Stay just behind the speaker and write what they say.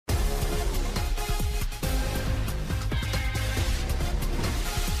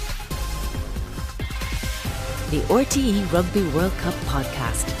the RTE Rugby World Cup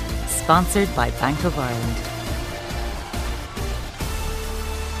podcast, sponsored by Bank of Ireland.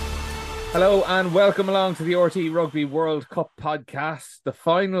 Hello and welcome along to the RTE Rugby World Cup podcast, the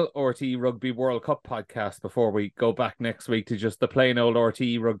final RTE Rugby World Cup podcast before we go back next week to just the plain old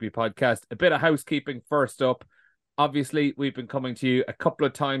RTE Rugby podcast. A bit of housekeeping first up. Obviously, we've been coming to you a couple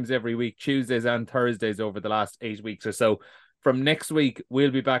of times every week, Tuesdays and Thursdays over the last 8 weeks or so. From next week,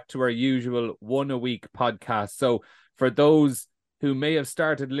 we'll be back to our usual one-a-week podcast. So for those who may have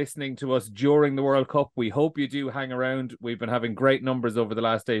started listening to us during the World Cup, we hope you do hang around. We've been having great numbers over the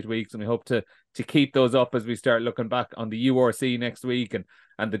last 8 weeks, and we hope to keep those up as we start looking back on the URC next week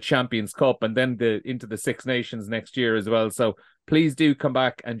and the Champions Cup, and then into the Six Nations next year as well. So please do come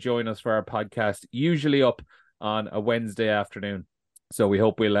back and join us for our podcast, usually up on a Wednesday afternoon. So we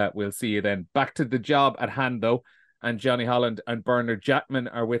hope we'll see you then. Back to the job at hand, though. And Jonny Holland and Bernard Jackman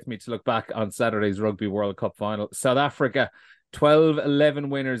are with me to look back on Saturday's Rugby World Cup final. South Africa, 12-11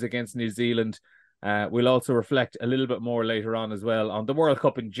 winners against New Zealand. We'll also reflect a little bit more later on as well on the World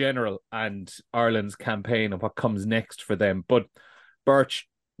Cup in general and Ireland's campaign and what comes next for them. But Birch,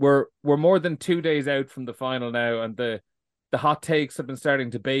 we're more than 2 days out from the final now, and the hot takes have been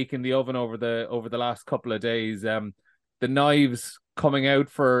starting to bake in the oven over the last couple of days. The knives coming out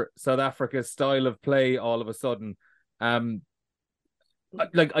for South Africa's style of play all of a sudden. I'm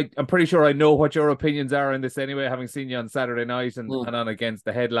pretty sure I know what your opinions are on this anyway, having seen you on Saturday night and on Against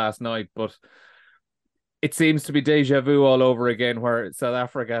the Head last night, but it seems to be deja vu all over again, where South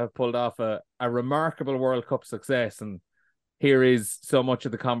Africa have pulled off a remarkable World Cup success, and here is so much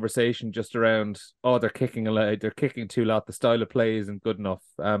of the conversation just around, they're kicking too lot, the style of play isn't good enough.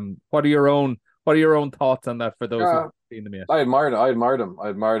 What are your own thoughts on that for those who haven't seen them yet? I admire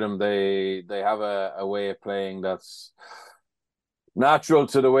them. They have a way of playing that's natural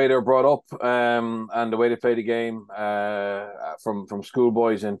to the way they're brought up, and the way they play the game, from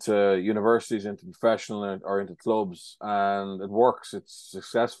schoolboys into universities, into professional or into clubs, and it works. It's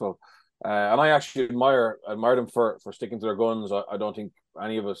successful, and I actually admire them for sticking to their guns. I don't think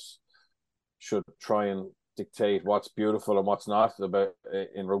any of us should try and dictate what's beautiful and what's not about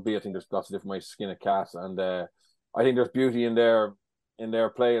in rugby. I think there's lots of different ways to skin a cat, and I think there's beauty in their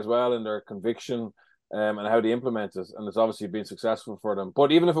play as well, in their conviction, and how they implement it. And it's obviously been successful for them.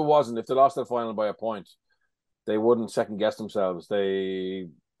 But even if it wasn't, if they lost that final by a point, they wouldn't second guess themselves. They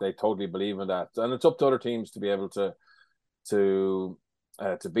totally believe in that, and it's up to other teams to be able to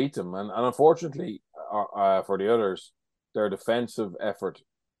beat them. And unfortunately, for the others, their defensive effort,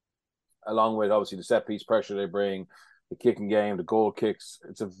 along with obviously the set piece pressure they bring, the kicking game, the goal kicks,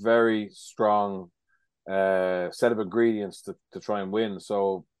 it's a very strong set of ingredients to try and win.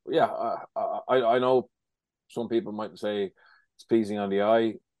 So yeah, I know some people might say it's pleasing on the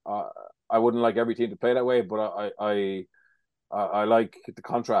eye. I wouldn't like every team to play that way, but I like the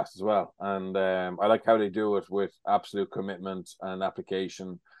contrast as well, and I like how they do it with absolute commitment and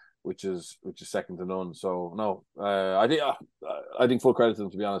application, which is second to none. So no, I think full credit to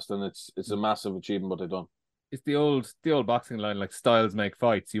them, to be honest, and it's a massive achievement what they've done. It's the old boxing line, like styles make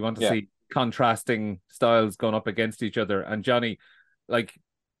fights. You want to see contrasting styles going up against each other. And Jonny, like,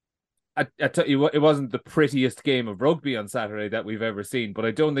 I tell you what, it wasn't the prettiest game of rugby on Saturday that we've ever seen, but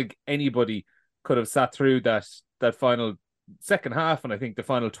I don't think anybody could have sat through that final second half, and I think the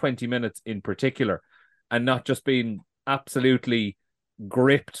final 20 minutes in particular, and not just been absolutely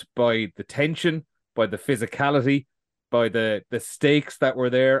gripped by the tension, by the physicality, by the stakes that were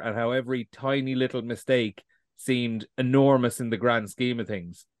there, and how every tiny little mistake seemed enormous in the grand scheme of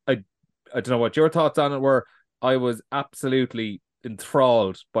things. I don't know what your thoughts on it were. I was absolutely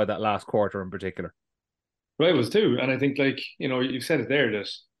enthralled by that last quarter in particular. Well, I was too, and I think, like, you've said it there, that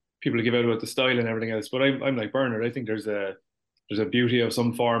people give out about the style and everything else, but I'm like Bernard. I think there's a beauty of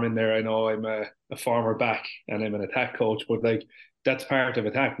some form in there. I know I'm a former back and I'm an attack coach, but like, that's part of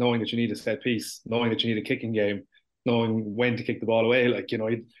attack, knowing that you need a set piece, knowing that you need a kicking game, knowing when to kick the ball away. Like,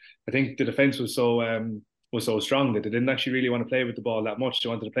 I think the defense was so strong that they didn't actually really want to play with the ball that much. They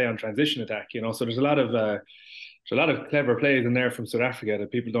wanted to play on transition attack, so there's a lot of clever plays in there from South Africa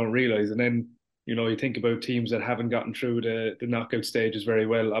that people don't realize. And then, you think about teams that haven't gotten through the knockout stages very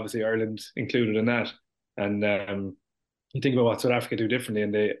well, obviously Ireland included in that. And you think about what South Africa do differently,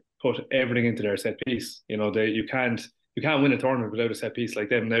 and they put everything into their set piece. You can't win a tournament without a set piece like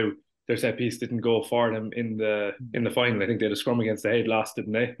them. Now, their set piece didn't go for them in the final. I think they had a scrum Against the Head, lost,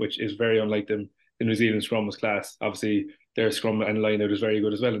 didn't they? Which is very unlike them. The New Zealand scrum was class. Obviously, their scrum and line out is very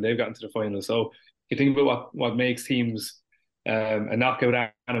good as well, and they've gotten to the final. So you think about what makes teams a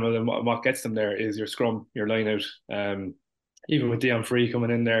knockout animal, and what gets them there is your scrum, your line out. Even with Dion Free coming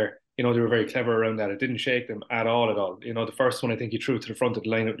in there, they were very clever around that. It didn't shake them at all. The first one I think he threw to the front of the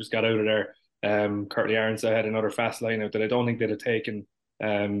lineup, just got out of there. Curtly Arnside had another fast lineup that I don't think they'd have taken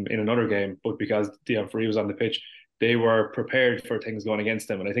in another game, but because Dion Free was on the pitch, they were prepared for things going against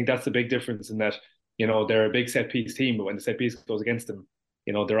them. And I think that's the big difference in that, they're a big set piece team, but when the set piece goes against them,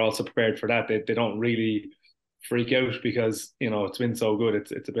 they're also prepared for that. They don't really freak out because, it's been so good.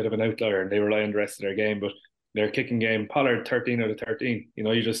 It's a bit of an outlier and they rely on the rest of their game. But their kicking game, Pollard 13 out of 13,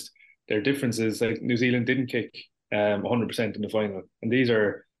 their differences, like New Zealand didn't kick 100% in the final. And these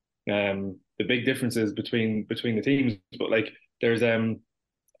are the big differences between the teams. But like there's an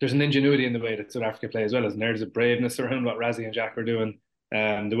ingenuity in the way that South Africa play as well, and there's a braveness around what Rassie and Jack are doing,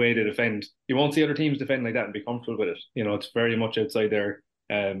 the way they defend. You won't see other teams defend like that and be comfortable with it. It's very much outside their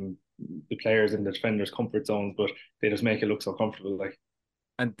the players and the defenders' comfort zones, but they just make it look so comfortable. Like,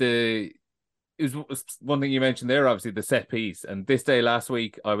 and it was one thing you mentioned there, obviously the set piece. And this day last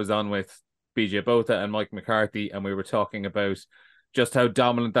week, I was on with BJ Botha and Mike McCarthy, and we were talking about just how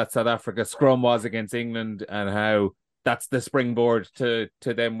dominant that South Africa scrum was against England and how that's the springboard to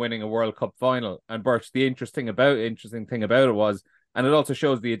them winning a World Cup final. And Birch, the interesting thing about it was, and it also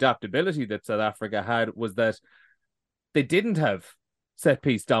shows the adaptability that South Africa had, was that they didn't have set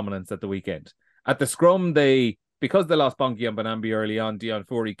piece dominance at the weekend. At the scrum, because they lost Bongi and Banambi early on, Dion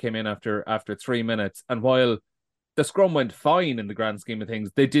Fourie came in after 3 minutes. And while the scrum went fine in the grand scheme of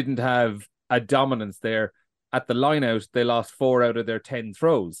things, they didn't have a dominance there. At the line out, they lost 4 out of their 10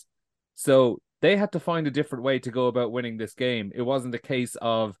 throws. So they had to find a different way to go about winning this game. It wasn't a case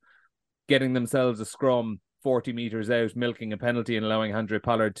of getting themselves a scrum 40 metres out, milking a penalty and allowing Andre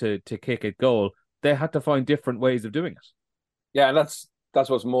Pollard to kick it goal. They had to find different ways of doing it. Yeah, and that's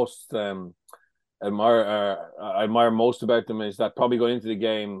what's most I admire most about them, is that probably going into the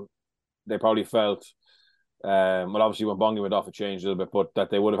game, they probably felt, well, obviously when Bongi went off, it changed a little bit, but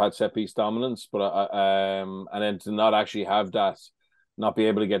that they would have had set piece dominance. But and then to not actually have that, not be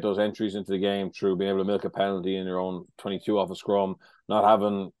able to get those entries into the game through being able to milk a penalty in your own 22 off a scrum, not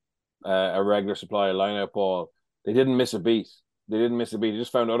having a regular supply of line-out ball, they didn't miss a beat. They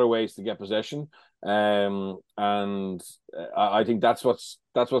just found other ways to get possession. And I think that's what's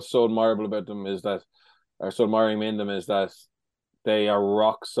so admirable about them, is that, or so admiring in them, is that they are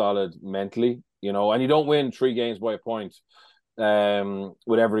rock solid mentally, and you don't win 3 games by a point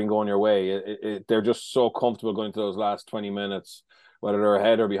with everything going your way. They're just so comfortable going to those last 20 minutes, whether they're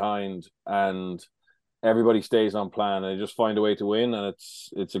ahead or behind, and everybody stays on plan and they just find a way to win. And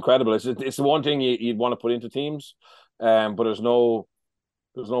it's incredible. It's the one thing you'd want to put into teams, but there's no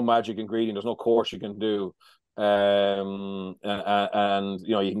magic ingredient. There's no course you can do. And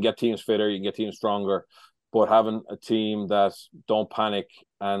you can get teams fitter, you can get teams stronger, but having a team that don't panic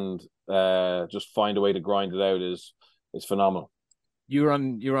and just find a way to grind it out is phenomenal. You were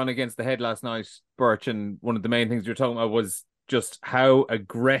on Against the Head last night, Birch, and one of the main things you were talking about was just how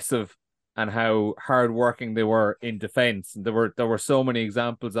aggressive and how hard-working they were in defence. There were so many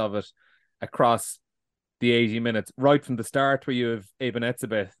examples of it across the 80 minutes, right from the start, where you have Eben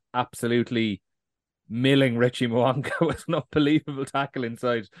Etzebeth absolutely milling Richie Mwanga with an unbelievable tackle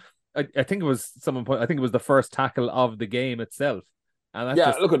inside. I think it was the first tackle of the game itself. And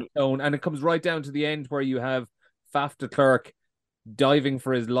that's and it comes right down to the end where you have Faf de Klerk diving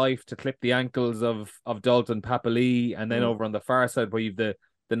for his life to clip the ankles of Dalton Papali, and then over on the far side where you've the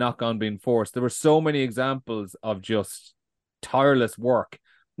knock-on being forced. There were so many examples of just tireless work,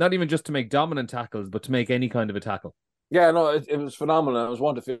 not even just to make dominant tackles, but to make any kind of a tackle. Yeah, no, it was phenomenal. It was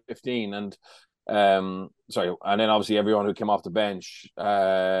 1-15, and and then obviously everyone who came off the bench.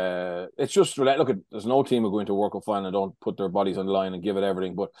 It's just, look, there's no team who go into a World Cup final and don't put their bodies on the line and give it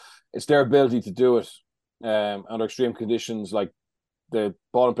everything, but it's their ability to do it under extreme conditions. Like, the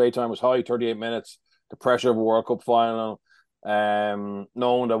ball and play time was high, 38 minutes, the pressure of a World Cup final,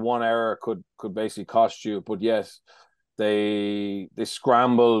 knowing that one error could basically cost you. But yes, they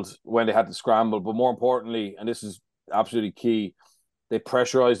scrambled when they had to scramble, but more importantly, and this is absolutely key, they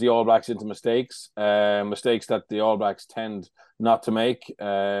pressurized the All Blacks into mistakes that the All Blacks tend not to make,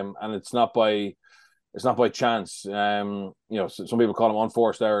 and it's not by chance. Some people call them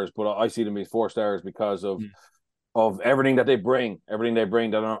unforced errors, but I see them as forced errors because of everything they bring,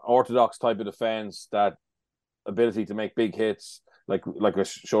 that unorthodox type of defense, that ability to make big hits, like I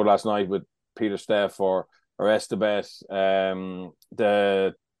showed last night with Peter Steff or Estebet,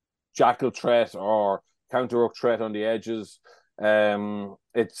 the jackal threat or counter-ruck threat on the edges.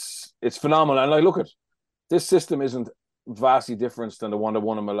 It's phenomenal. And look at this system isn't vastly different than the one that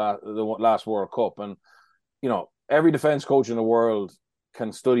won them the last World Cup. And every defense coach in the world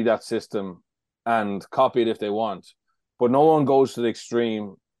can study that system and copy it if they want, but no one goes to the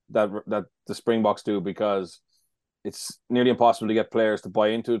extreme that the Springboks do, because it's nearly impossible to get players to buy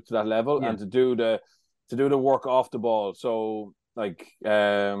into it to that level and to do the work off the ball. So like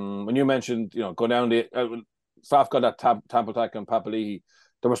when you mentioned, go down the Faf got that Tampa attack and Papali'i,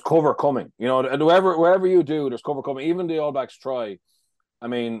 there was cover coming, and wherever you do, there's cover coming. Even the All Blacks try. I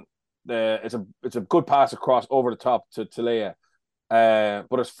mean, it's a good pass across over the top to Leia.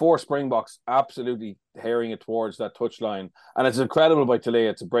 But there's 4 Springboks absolutely herring it towards that touchline. And it's incredible by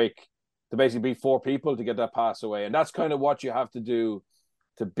Talia to basically beat 4 people to get that pass away. And that's kind of what you have to do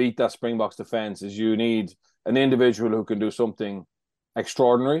to beat that Springboks defense, is you need an individual who can do something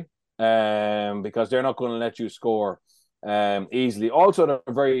extraordinary, because they're not going to let you score easily. Also, they're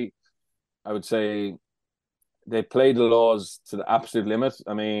very, I would say, they play the laws to the absolute limit.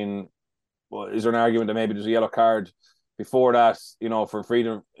 I mean, well, is there an argument that maybe there's a yellow card before that, for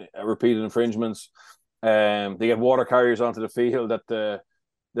repeated infringements? They get water carriers onto the field at the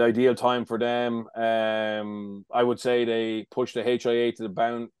ideal time for them. I would say they push the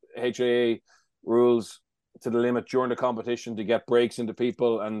HIA rules to the limit during the competition to get breaks into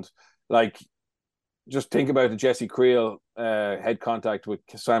people. And like, just think about the Jesse Creel head contact with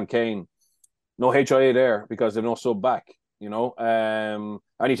Sam Kane. No HIA there because they've no sub back, and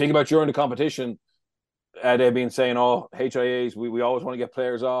you think about during the competition, they've been saying, HIAs, we always want to get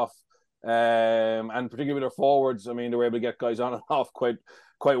players off. And particularly with their forwards, I mean, they were able to get guys on and off quite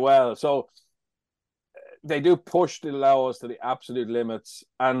well. So they do push the allows to the absolute limits,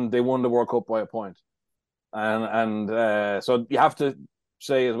 and they won the World Cup by a point. And so you have to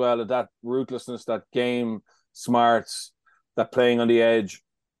say as well that ruthlessness, that game smarts, that playing on the edge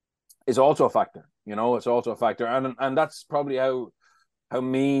is also a factor. It's also a factor, and that's probably how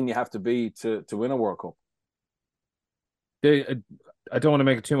mean you have to be to win a World Cup. I don't want to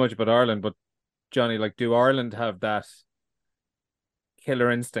make it too much about Ireland, but Jonny, like, do Ireland have that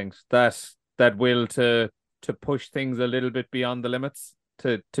killer instinct, that will to push things a little bit beyond the limits,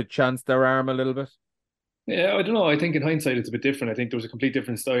 to chance their arm a little bit? Yeah, I don't know. I think in hindsight it's a bit different. I think there was a complete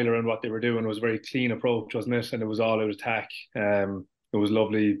different style around what they were doing. It was a very clean approach, wasn't it? And it was all out attack. It was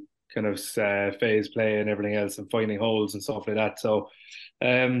lovely kind of phase play and everything else, and finding holes and stuff like that. So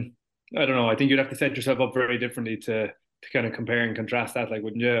I don't know. I think you'd have to set yourself up very differently to kind of compare and contrast that. Like,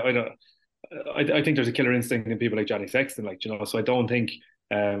 wouldn't you? I think there's a killer instinct in people like Johnny Sexton, like, so I don't think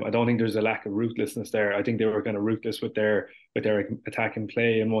there's a lack of ruthlessness there. I think they were kind of ruthless with their attack and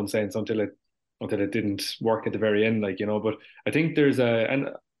play in one sense until it didn't work at the very end, like, but I think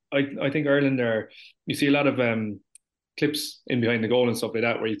I think Ireland you see a lot of clips in behind the goal and stuff like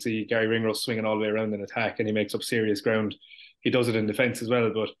that, where you see Gary Ringrose swinging all the way around in attack and he makes up serious ground. He does it in defence as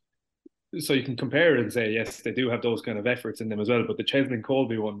well, but so you can compare it and say, yes, they do have those kind of efforts in them as well. But the Cheslin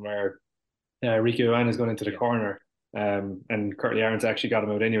Colby one, where Ricky Owen has gone into the corner, and Curtly Arons actually got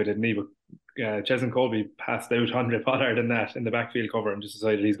him out anyway, didn't he? But Cheslin Colby passed out Andre Pollard in the backfield cover and just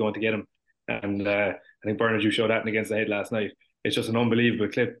decided he's going to get him. And I think Bernard, you showed that Against the Head last night. It's just an unbelievable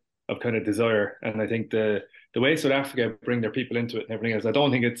clip of kind of desire. And I think the way South Africa bring their people into it and everything else, I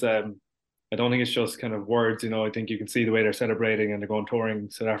don't think it's just kind of words. I think you can see the way they're celebrating and they're going touring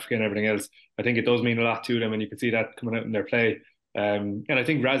South Africa and everything else. I think it does mean a lot to them, and you can see that coming out in their play. And I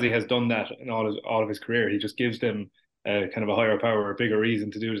think Razzie has done that in all of his career. He just gives them kind of a higher power, a bigger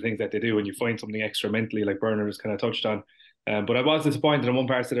reason to do the things that they do, and you find something extra mentally, like Bernard has kind of touched on. But I was disappointed in one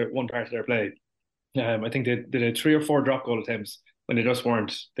part of their play. I think they did 3 or 4 drop goal attempts when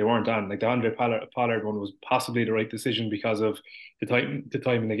they weren't on. Like the Andre Pollard one was possibly the right decision because of the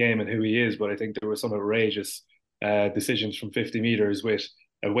time in the game and who he is, but I think there were some outrageous decisions from 50 meters with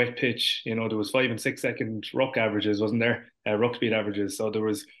a wet pitch. There was 5 and 6 second ruck averages, wasn't there? Ruck speed averages. So there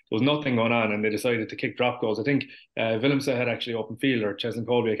was nothing going on, and they decided to kick drop goals. I think Willemse had actually open field, or Cheslin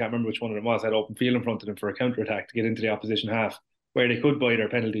Colby, I can't remember which one of them was, had open field in front of them for a counter attack to get into the opposition half, where they could buy their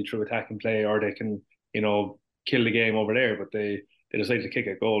penalty through attack and play, or they can kill the game over there. But they decided to kick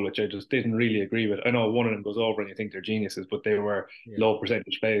a goal, which I just didn't really agree with. I know one of them goes over and you think they're geniuses, but they were low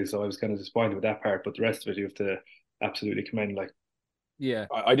percentage plays, so I was kind of disappointed with that part. But the rest of it, you have to absolutely commend. Like, yeah,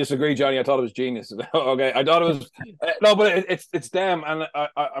 I disagree, Johnny. I thought it was genius. Okay, I thought it was no, but it's them, and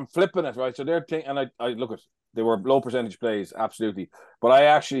I'm flipping it, right. So they're and I look at, they were low percentage plays, absolutely, but I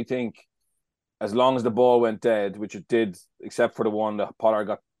actually think as long as the ball went dead, which it did, except for the one that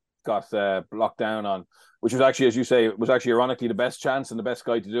Pollard got blocked down on, which was actually, as you say, was actually ironically the best chance and the best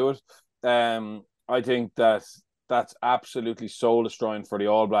guy to do it. I think that's absolutely soul destroying for the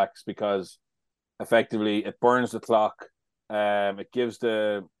All Blacks, because effectively it burns the clock. It gives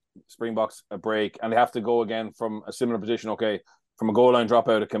the Springboks a break, and they have to go again from a similar position. Okay, from a goal line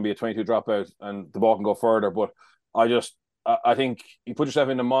dropout, it can be a 22 dropout, and the ball can go further. But I just I think you put yourself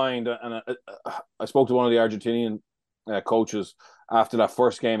in the mind, and I spoke to one of the Argentinian coaches after that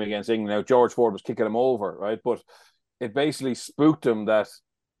first game against England. Now, George Ford was kicking him over, right? But it basically spooked him that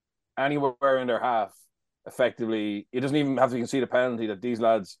anywhere in their half, effectively, it doesn't even have to concede a penalty, that these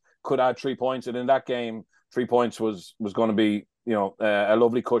lads could add 3 points. And in that game, 3 points was going to be, a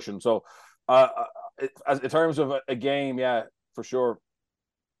lovely cushion. So in terms of a game, yeah, for sure,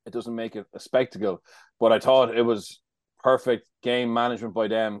 it doesn't make it a spectacle. But I thought it was perfect game management by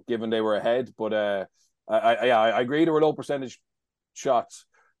them, given they were ahead. But I agree there were low percentage shots,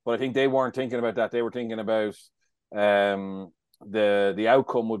 but I think they weren't thinking about that. They were thinking about the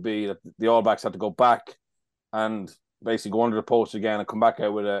outcome would be that the All Blacks had to go back and basically go under the post again and come back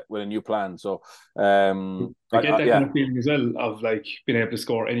out with a new plan. So I get that kind of feeling as well of like being able to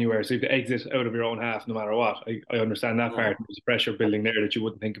score anywhere. So if you exit out of your own half no matter what, I understand that part. There's pressure building there that you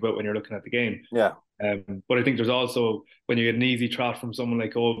wouldn't think about when you're looking at the game. Yeah. But I think there's also, when you get an easy trot from someone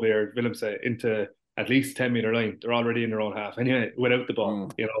like Obi or Willemse into at least 10-meter line, they're already in their own half anyway without the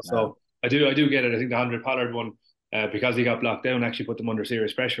ball. So I do get it. I think the 100 Pollard one, because he got blocked down, actually put them under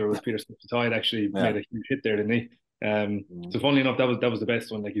serious pressure. It was Peter Smith-Tide actually made a huge hit there, didn't he? So funnily enough, that was the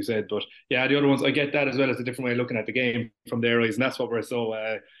best one, like you said. But yeah, the other ones, I get that as well. It's a different way of looking at the game from their eyes, and that's what we're so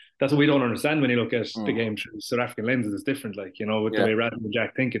that's what we don't understand when you look at the game through South African lenses. It's different, like, with the way Radley and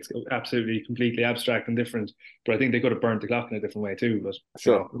Jack think. It's absolutely completely abstract and different. But I think they could have burnt the clock in a different way too. But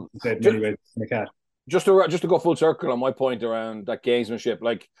sure, just to go full circle on my point around that gamesmanship,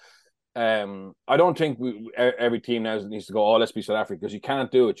 like. I don't think every team now needs to go, oh, let's be South Africa, because you can't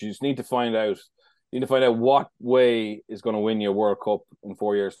do it. You just need to find out. You need to find out what way is going to win your World Cup in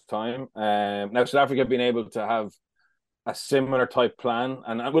 4 years' time. Now, South Africa have been able to have a similar type plan,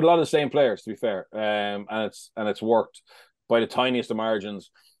 and with a lot of the same players, to be fair. And it's worked by the tiniest of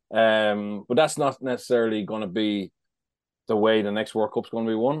margins. But that's not necessarily going to be the way the next World Cup's going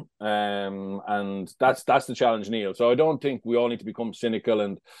to be won. And that's the challenge, Neil. So I don't think we all need to become cynical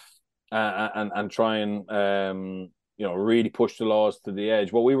and try and really push the laws to the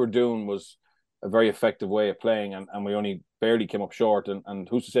edge. What we were doing was a very effective way of playing, and we only barely came up short. And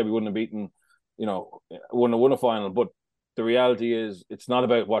who's to say we wouldn't have beaten, wouldn't have won a final? But the reality is, it's not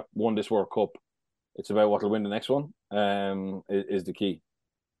about what won this World Cup; it's about what will win the next one. Is the key.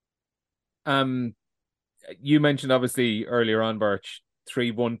 You mentioned obviously earlier on, Birch,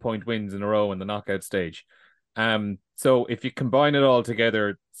 3 1-point wins in a row in the knockout stage. So if you combine it all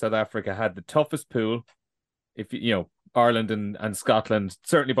together, South Africa had the toughest pool. If Ireland and Scotland,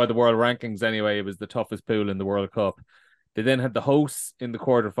 certainly by the world rankings anyway, it was the toughest pool in the World Cup. They then had the hosts in the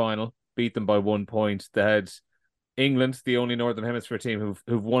quarterfinal, beat them by 1 point. They had England, the only Northern Hemisphere team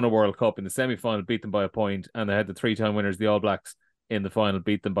who've won a World Cup, in the semi-final, beat them by a point, and they had the 3-time winners, the All Blacks, in the final,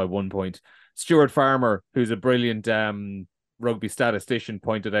 beat them by 1 point. Stuart Farmer, who's a brilliant rugby statistician,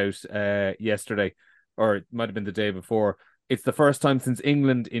 pointed out yesterday, or it might have been the day before, it's the first time since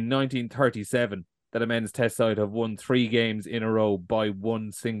England in 1937 that a men's test side have won 3 games in a row by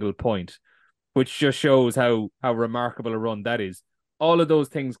 1 single point, which just shows how remarkable a run that is. All of those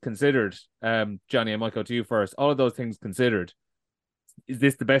things considered, Jonny, I might go to you first. All of those things considered, is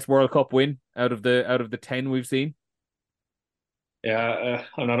this the best World Cup win out of the 10 we've seen? Yeah,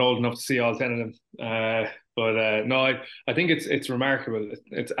 I'm not old enough to see all 10 of them. But no, I think it's remarkable.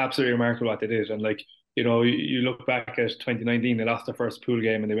 It's absolutely remarkable what they did. And like, you look back at 2019, they lost their first pool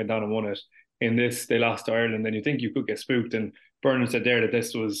game and they went down and won it. In this, they lost to Ireland, and you think you could get spooked. And Bernard said there that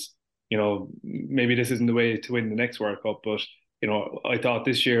this was, maybe this isn't the way to win the next World Cup. But, I thought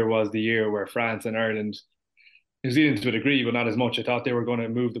this year was the year where France and Ireland, New Zealand to a degree, but not as much. I thought they were going to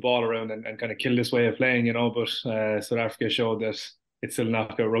move the ball around and kind of kill this way of playing, but South Africa showed that it's still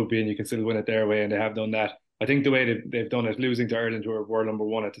knockout rugby and you can still win it their way, and they have done that. I think the way they've done it, losing to Ireland, who were world number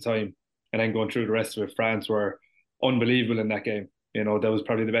 1 at the time, and then going through the rest of it, France were unbelievable in that game. That was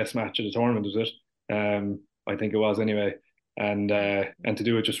probably the best match of the tournament, was it? I think it was anyway. And to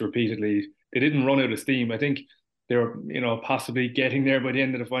do it just repeatedly, they didn't run out of steam. I think they were, possibly getting there by the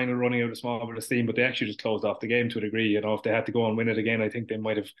end of the final, running out of small bit of steam, but they actually just closed off the game to a degree. If they had to go and win it again, I think they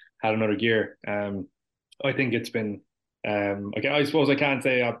might have had another gear. I think it's been, I suppose I can't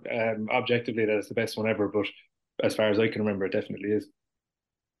say objectively that it's the best one ever, but as far as I can remember, it definitely is.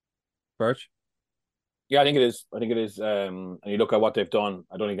 Birch? Yeah, I think it is. And you look at what they've done,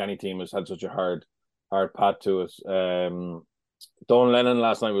 I don't think any team has had such a hard path to it. Don Lennon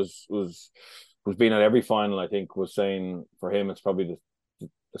last night was being at every final, I think, was saying for him it's probably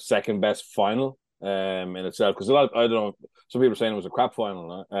the second best final in itself, because I don't know, some people are saying it was a crap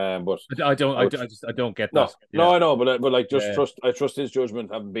final, but I don't get that. No, I know, but like, I trust his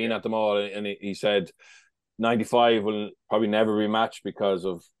judgment, having been at them all, and he said '95 will probably never be matched because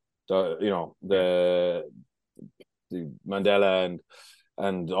of the Mandela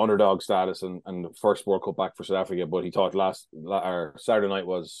and underdog status and the first World Cup back for South Africa. But he thought Saturday night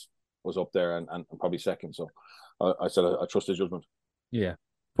was up there and probably second. So I said I trust his judgment. Yeah.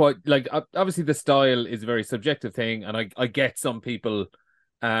 But like obviously the style is a very subjective thing, and I get some people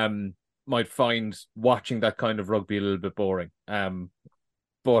might find watching that kind of rugby a little bit boring.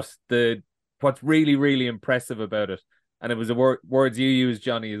 But what's really, really impressive about it, and it was the words you used,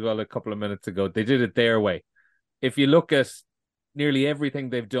 Jonny, as well a couple of minutes ago, they did it their way. If you look at nearly everything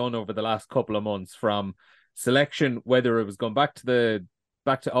they've done over the last couple of months, from selection, whether it was going back to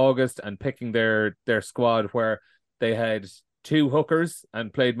August and picking their squad, where they had 2 hookers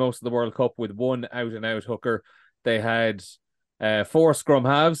and played most of the World Cup with 1 out-and-out hooker. They had 4 scrum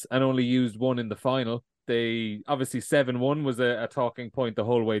halves and only used 1 in the final. They obviously 7-1 was a talking point the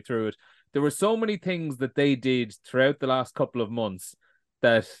whole way through it. There were so many things that they did throughout the last couple of months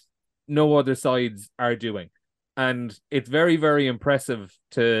that no other sides are doing. And it's very, very impressive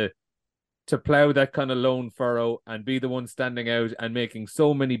to plough that kind of lone furrow and be the one standing out and making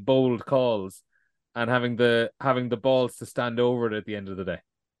so many bold calls and having the balls to stand over it at the end of the day.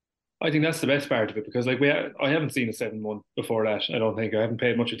 I think that's the best part of it, because I haven't seen a 7-1 before that. I don't think. I haven't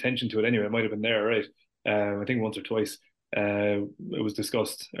paid much attention to it anyway. It might have been there, right? I think once or twice it was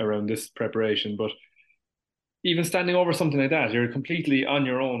discussed around this preparation. But even standing over something like that, you're completely on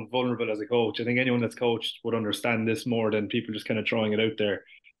your own, vulnerable as a coach. I think anyone that's coached would understand this more than people just kind of throwing it out there.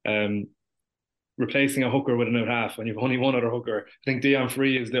 Replacing a hooker with an out half when you've only one other hooker. I think Dion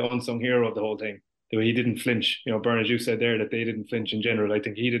Free is the unsung hero of the whole thing. The way he didn't flinch. Bern, as you said there, that they didn't flinch in general. I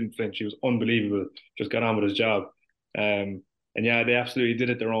think he didn't flinch. He was unbelievable. Just got on with his job. And yeah, they absolutely did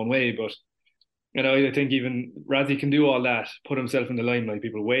it their own way. But I think even Razzie can do all that, put himself in the limelight.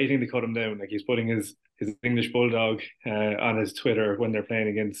 People waiting to cut him down. Like, he's putting his English bulldog on his Twitter when they're playing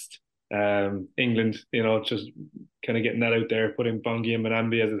against England. Just kind of getting that out there. Putting Bongi and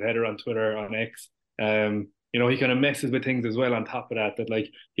Manambi as his header on Twitter, on X. He kind of messes with things as well on top of that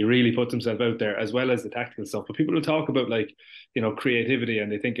like he really puts himself out there, as well as the tactical stuff. But people will talk about creativity, and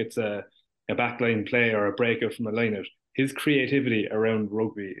they think it's a backline play or a breakout from a lineout. His creativity around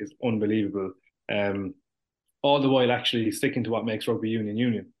rugby is unbelievable. All the while actually sticking to what makes rugby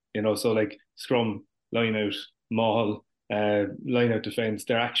union. So like scrum, lineout, maul, lineout defence,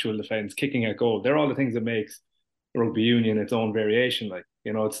 their actual defence, kicking at goal. They're all the things that makes rugby union its own variation.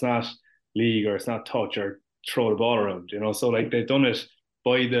 It's not league, or it's not touch or throw the ball around, so like they've done it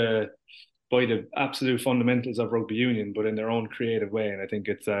by the absolute fundamentals of rugby union, but in their own creative way. And I think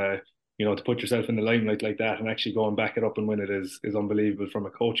it's to put yourself in the limelight like that and actually go and back it up and win it is unbelievable from a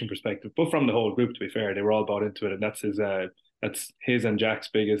coaching perspective, but from the whole group. To be fair, they were all bought into it, and that's his and Jack's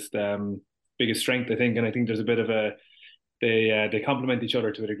biggest strength, I think. And I think there's a bit of they complement each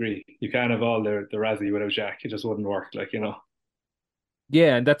other to a degree. You can't have all the Razzie without Jack. It just wouldn't work,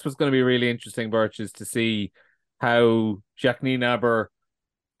 Yeah, and that's what's going to be really interesting, Birch, is to see how Jack Nienaber,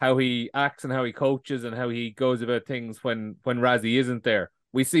 how he acts and how he coaches and how he goes about things when Razzie isn't there.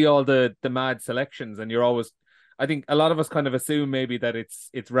 We see all the mad selections, and I think a lot of us kind of assume maybe that it's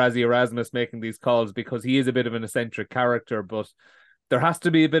Razzie Erasmus making these calls because he is a bit of an eccentric character, but there has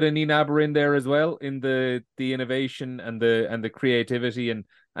to be a bit of Nienaber in there as well, in the innovation and the creativity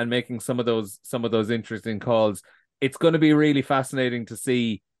and making some of those interesting calls. It's going to be really fascinating to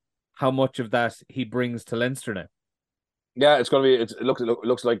see how much of that he brings to Leinster now. Yeah, it's going to be. It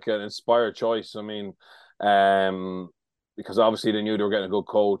looks like an inspired choice. I mean, because obviously they knew they were getting a good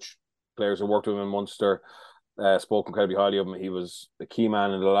coach. Players who worked with him in Munster spoke incredibly highly of him. He was the key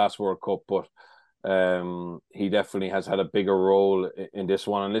man in the last World Cup, but he definitely has had a bigger role in this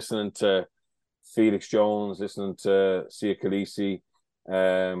one. And listening to Felix Jones, listening to Sia Khaleesi.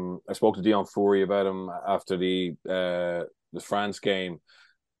 I spoke to Dion Fourie about him after the France game,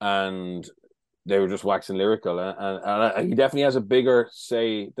 and they were just waxing lyrical. And he definitely has a bigger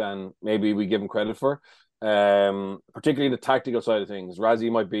say than maybe we give him credit for, particularly the tactical side of things.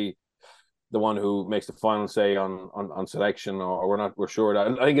 Razzie might be the one who makes the final say on selection, or we're sure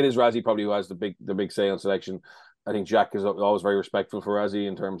that. I think it is Razzie probably who has the big say on selection. I think Jack is always very respectful for Razzie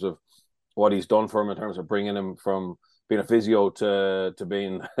in terms of what he's done for him, in terms of bringing him from being a physio to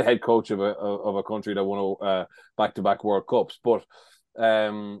being head coach of a country that won back-to-back World Cups. But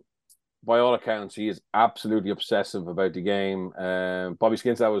by all accounts, he is absolutely obsessive about the game. Bobby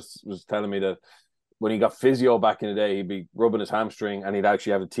Skinstad was telling me that when he got physio back in the day, he'd be rubbing his hamstring and he'd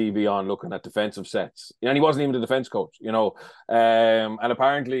actually have the TV on looking at defensive sets. And he wasn't even the defense coach, and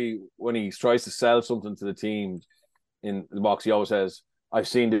apparently when he tries to sell something to the team in the box, he always says, I've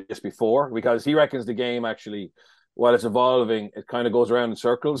seen this before, because he reckons the game actually, while it's evolving, it kind of goes around in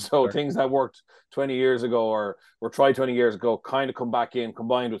circles. So things that worked 20 years ago or were tried 20 years ago kind of come back in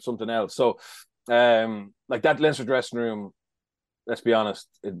combined with something else. So like that Leinster dressing room, let's be honest,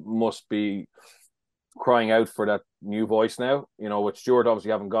 it must be crying out for that new voice now, with Stuart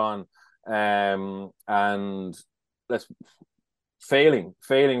obviously having gone, and let's failing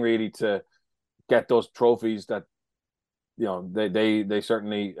really to get those trophies that they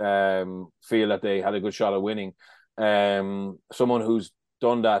certainly feel that they had a good shot at winning. Someone who's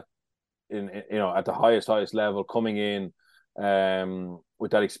done that in at the highest level, coming in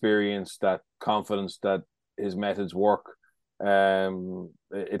with that experience, that confidence that his methods work. It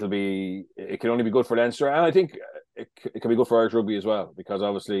can only be good for Leinster, and I think it can be good for Irish rugby as well, because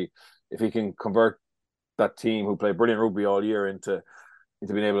obviously if he can convert that team who play brilliant rugby all year into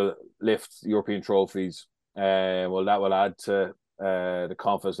being able to lift European trophies, well, that will add to the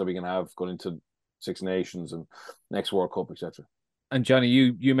confidence that we can have going into Six Nations and next World Cup, etc. And Jonny,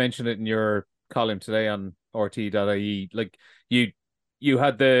 you mentioned it in your column today on RT.ie. Like you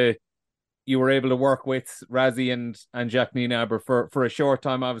were able to work with Razzie and Jack Nienaber for a short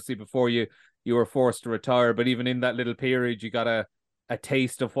time, obviously, before you were forced to retire. But even in that little period, you got a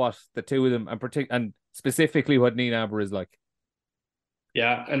taste of what the two of them, and specifically what Nienaber is like.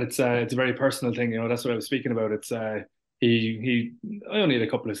 Yeah, and it's a very personal thing. That's what I was speaking about. It's he I only had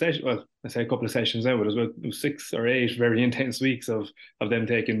a couple of sessions. Well, I say a couple of sessions now, but it was 6 or 8 very intense weeks of them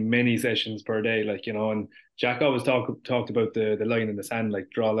taking many sessions per day. And Jack always talked about the line in the sand,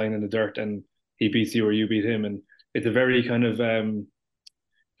 like draw a line in the dirt, and he beats you or you beat him. And it's a very kind of there's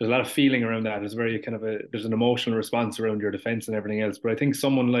a lot of feeling around that. It's very kind of there's an emotional response around your defense and everything else. But I think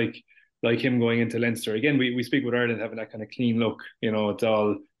someone like him going into Leinster again, we speak with Ireland having that kind of clean look. It's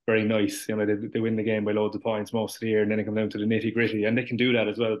all very nice. They win the game by loads of points most of the year, and then it comes down to the nitty gritty, and they can do that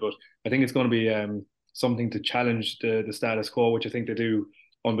as well. But I think it's going to be something to challenge the status quo, which I think they do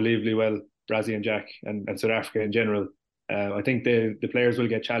unbelievably well. Razzie and Jack and South Africa in general. I think the players will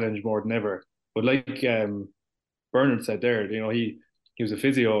get challenged more than ever. But like Bernard said there, he was a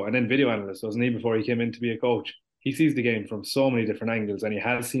physio and then video analyst, wasn't he, before he came in to be a coach. He sees the game from so many different angles, and he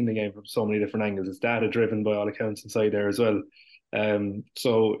has seen the game from so many different angles. It's data driven by all accounts inside there as well.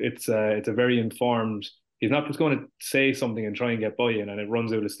 So it's a very informed. He's not just going to say something and try and get buy-in and it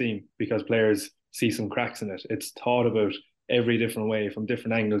runs out of steam because players see some cracks in it. It's thought about every different way from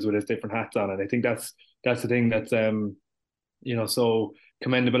different angles with his different hats on, and I think that's the thing that's so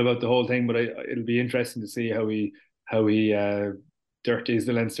commendable about the whole thing. But it'll be interesting to see how he dirties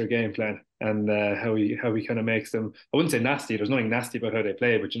the Leinster game plan, and how he kind of makes them. I wouldn't say nasty. There's nothing nasty about how they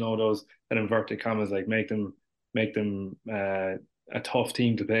play, but those that inverted commas, like make them a tough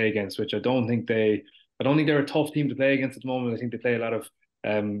team to play against. Which I don't think they're a tough team to play against at the moment. I think they play a lot of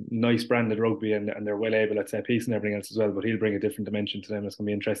nice branded rugby, and they're well able at set piece and everything else as well. But he'll bring a different dimension to them. It's going to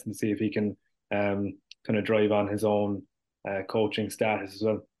be interesting to see if he can kind of drive on his own coaching status as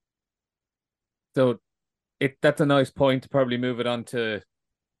well. So that's a nice point to probably move it on to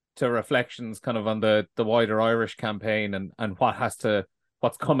reflections kind of on the wider Irish campaign and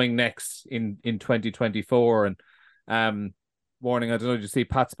what's coming next in 2024. And warning, I don't know, did you see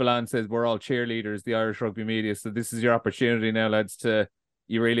Pat Spillane says we're all cheerleaders, the Irish rugby media. So this is your opportunity now, lads,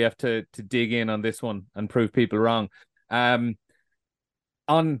 you really have to dig in on this one and prove people wrong. On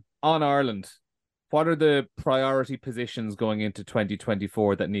Ireland, what are the priority positions going into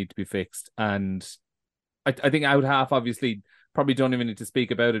 2024 that need to be fixed? And I think out half obviously probably don't even need to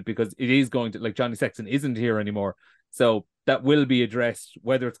speak about it, because it is going to, like, Johnny Sexton isn't here anymore. So that will be addressed,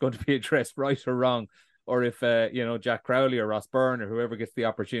 whether it's going to be addressed right or wrong, or if Jack Crowley or Ross Byrne or whoever gets the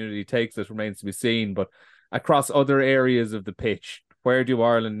opportunity takes it, remains to be seen. But across other areas of the pitch, where do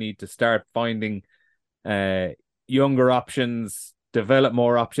Ireland need to start finding younger options,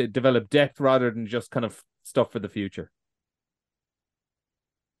 develop depth rather than just kind of stuff for the future?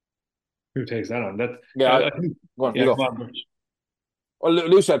 Who takes that on? Go on. Well,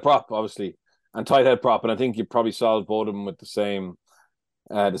 loose head prop, obviously, and tight head prop, and I think you probably solve both of them at the same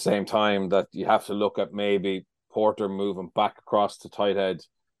time. That you have to look at maybe Porter moving back across to tight head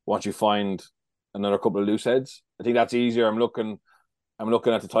once you find another couple of loose heads. I think that's easier. I'm looking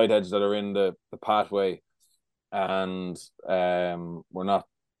at the tight heads that are in the pathway, and we're not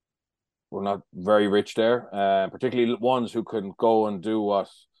very rich there, particularly ones who can go and do what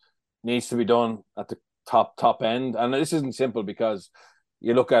needs to be done at the top end. And this isn't simple, because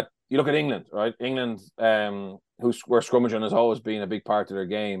you look at England, right? England, where scrummaging has always been a big part of their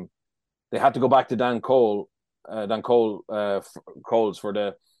game. They had to go back to Dan Coles for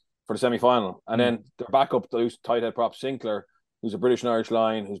the semi-final, and then their backup, the tight head prop Sinclair, who's a British and Irish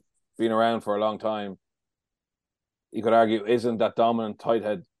line, who's been around for a long time, you could argue isn't that dominant tight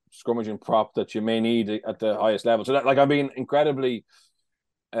head scrummaging prop that you may need at the highest level. So that, like, I'm being incredibly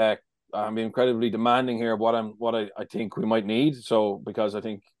demanding here of what I think we might need. So because I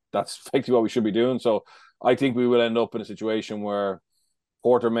think that's effectively what we should be doing. So I think we will end up in a situation where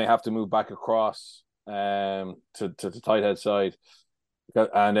Porter may have to move back across to the tight head side,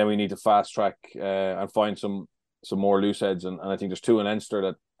 and then we need to fast track and find some more loose heads. And I think there's two in Leinster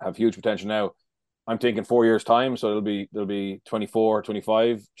that have huge potential now. I'm thinking 4 years time, so there'll be 24,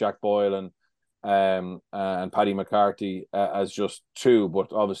 25, Jack Boyle and Paddy McCarthy as just two,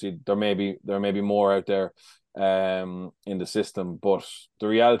 but obviously there may be more out there in the system. But the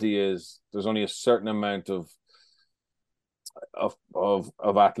reality is there's only a certain amount of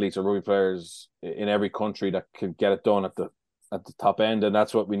athletes or rugby players in every country that can get it done at the top end, and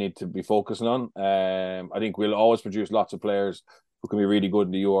that's what we need to be focusing on. I think we'll always produce lots of players who can be really good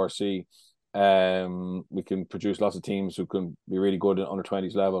in the URC. We can produce lots of teams who can be really good at under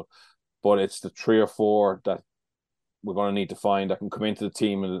 20s level, but it's the 3 or 4 that we're going to need to find that can come into the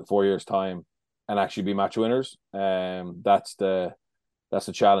team in 4 years' time and actually be match winners. That's the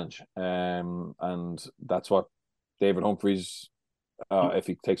challenge, and that's what David Humphreys, if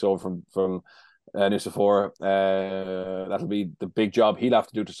he takes over from Nusafora, that'll be the big job he'll have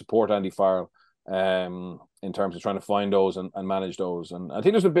to do to support Andy Farrell in terms of trying to find those and manage those. And I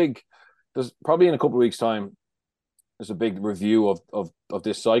think there's probably in a couple of weeks' time, there's a big review of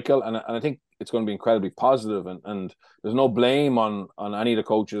this cycle, and I think it's going to be incredibly positive, and there's no blame on any of the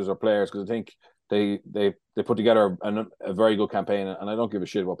coaches or players, because I think they put together a very good campaign, and I don't give a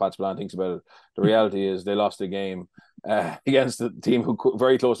shit what Pat Spillane thinks about it. The reality is they lost the game against the team who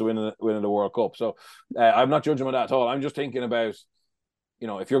very close to winning the World Cup. So I'm not judging on that at all. I'm just thinking about,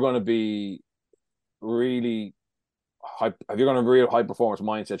 if you're going to be really high, if you're going to have a real high performance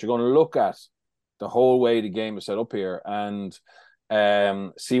mindset, you're going to look at the whole way the game is set up here and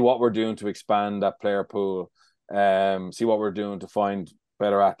see what we're doing to expand that player pool, see what we're doing to find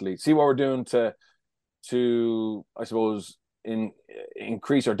better athletes, see what we're doing to I suppose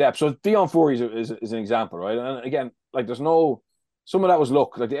increase our depth. So Dion Fourie is an example, right? And again, like, there's no, some of that was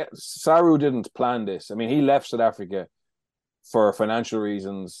luck. Like, Saru didn't plan this. I mean, he left South Africa for financial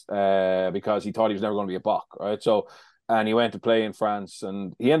reasons because he thought he was never going to be a Bok, right? So, and he went to play in France,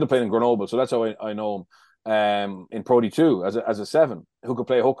 and he ended up playing in Grenoble. So that's how I know him in Pro D2 as a 7 who could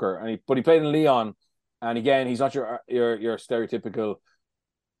play hooker, but he played in Lyon, and again, he's not your stereotypical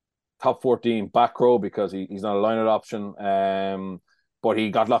top 14 back row because he's not a line-out option. But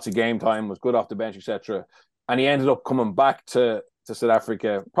he got lots of game time, was good off the bench, etc. And he ended up coming back to South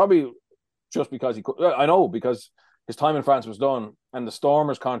Africa, probably just because he could. I know, because his time in France was done, and the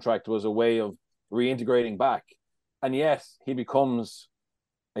Stormers contract was a way of reintegrating back. And yet he becomes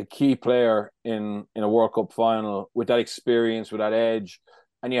a key player in a World Cup final with that experience, with that edge.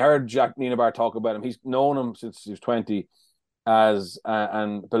 And you heard Jack Nienaber talk about him. He's known him since he was 20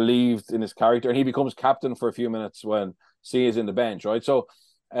 and believed in his character, and he becomes captain for a few minutes when C is in the bench, right? So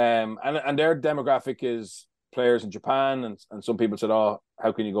and their demographic is players in Japan, and some people said, oh,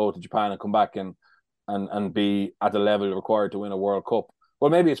 how can you go to Japan and come back and be at the level required to win a World Cup? Well,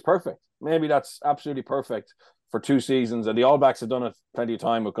 maybe it's perfect. Maybe that's absolutely perfect for 2 seasons, and the All Blacks have done it plenty of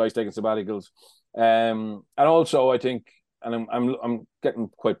time with guys taking sabbaticals. And also, I think, and I'm getting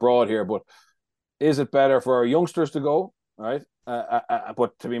quite broad here, but is it better for our youngsters to go, right?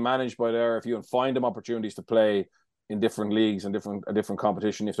 But to be managed by their RFU and find them opportunities to play in different leagues and different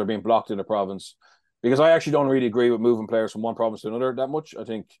competition if they're being blocked in a province? Because I actually don't really agree with moving players from one province to another that much. I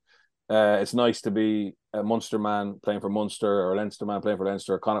think it's nice to be a Munster man playing for Munster, or a Leinster man playing for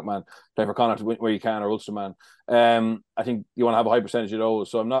Leinster, or a Connacht man playing for Connacht where you can, or Ulster man. I think you want to have a high percentage of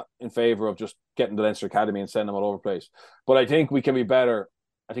those. So I'm not in favour of just getting the Leinster Academy and sending them all over the place. But I think we can be better.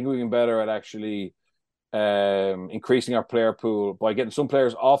 I think we can be better at actually increasing our player pool by getting some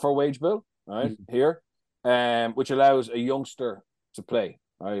players off our wage bill, right, here, which allows a youngster to play,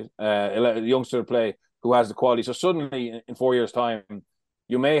 right? A youngster to play who has the quality. So suddenly in 4 years' time,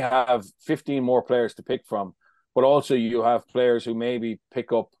 you may have 15 more players to pick from, but also you have players who maybe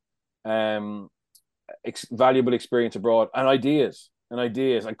pick up valuable experience abroad and ideas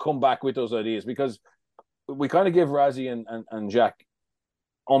and come back with those ideas, because we kind of give Razzie and Jack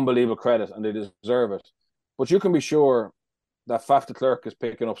unbelievable credit, and they deserve it. But you can be sure that Faf de Klerk is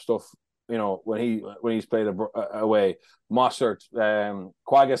picking up stuff, when he's played away. Mossert,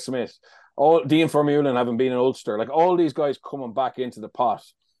 Quagga Smith, all Dean Vermeulen having been in Ulster, like all these guys coming back into the pot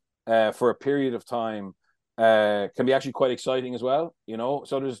for a period of time can be actually quite exciting as well,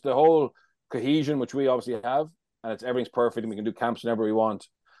 So there's the whole cohesion, which we obviously have, and everything's perfect and we can do camps whenever we want.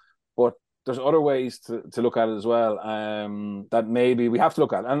 But there's other ways to look at it as well, that maybe we have to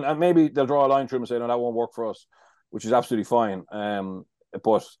look at. And maybe they'll draw a line through them and say, no, that won't work for us, which is absolutely fine.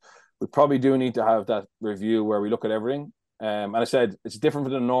 But we probably do need to have that review where we look at everything. And I said, it's different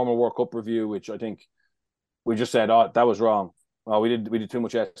from the normal World Cup review, which I think we just said, oh, that was wrong. Oh, we did too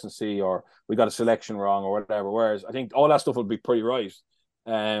much S&C, or we got a selection wrong, or whatever. Whereas I think all that stuff will be pretty right.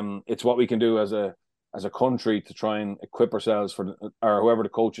 It's what we can do as a country to try and equip ourselves or whoever the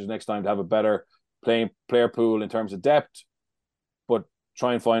coach is next time, to have a better player pool in terms of depth, but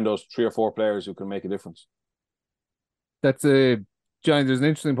try and find those 3 or 4 players who can make a difference. That's Johnny, there's an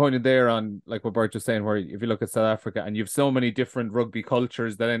interesting point in there on like what Bert was saying, where if you look at South Africa and you've so many different rugby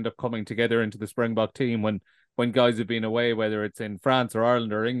cultures that end up coming together into the Springbok team when guys have been away, whether it's in France or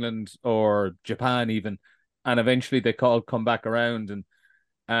Ireland or England or Japan even, and eventually they come back around.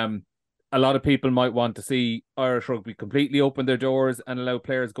 And a lot of people might want to see Irish rugby completely open their doors and allow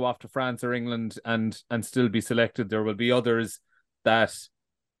players go off to France or England and still be selected. There will be others that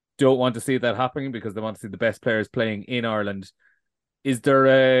don't want to see that happening because they want to see the best players playing in Ireland. Is there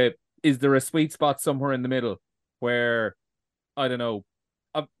a sweet spot somewhere in the middle where, I don't know,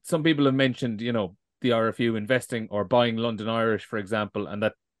 some people have mentioned, the RFU investing or buying London Irish, for example, and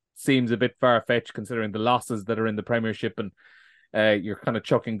that seems a bit far-fetched considering the losses that are in the Premiership, and you're kind of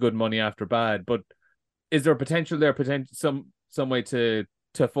chucking good money after bad. But is there potential there, some way to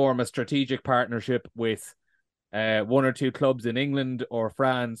form a strategic partnership with 1 or 2 clubs in England or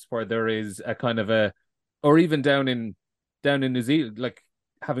France, where there is a kind of or even down in New Zealand, like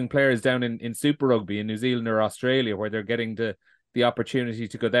having players down in Super Rugby in New Zealand or Australia, where they're getting the opportunity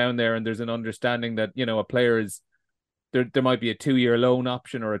to go down there, and there's an understanding that, a player is there might be a 2-year loan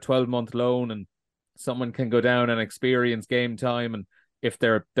option or a 12-month loan, and someone can go down and experience game time, and if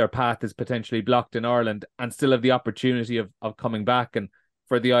their path is potentially blocked in Ireland, and still have the opportunity of coming back, and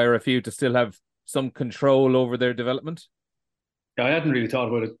for the IRFU to still have some control over their development. Yeah, I hadn't really thought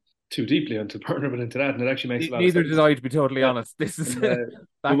about it too deeply until Bernard went into that, and it actually makes a lot of sense. Neither did I, to be totally honest. This is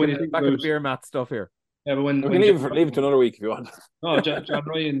back in the beer mat stuff here. Yeah, but when we can leave it to another week if you want. No, John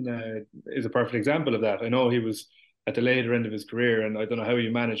Ryan is a perfect example of that. I know he was at the later end of his career, and I don't know how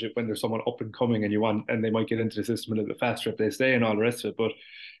you manage it when there's someone up and coming and they might get into the system a little bit faster if they stay and all the rest of it. But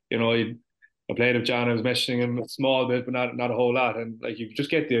I played with John. I was messaging him a small bit, but not a whole lot. And like, you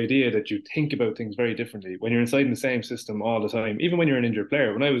just get the idea that you think about things very differently when you're inside in the same system all the time. Even when you're an injured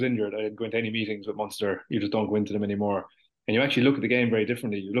player. When I was injured, I didn't go into any meetings with Munster. You just don't go into them anymore. And you actually look at the game very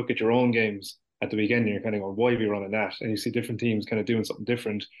differently. You look at your own games at the weekend, and you're kind of going, why are we running that? And you see different teams kind of doing something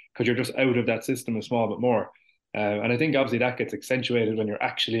different because you're just out of that system a small bit more. And I think obviously that gets accentuated when you're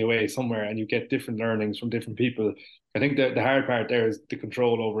actually away somewhere and you get different learnings from different people. I think the hard part there is the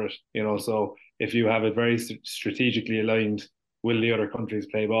control over it, so if you have it very strategically aligned, will the other countries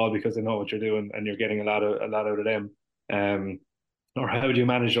play ball because they know what you're doing and you're getting a lot out of them? Or how do you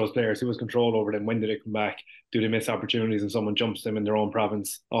manage those players? Who has control over them? When do they come back? Do they miss opportunities and someone jumps them in their own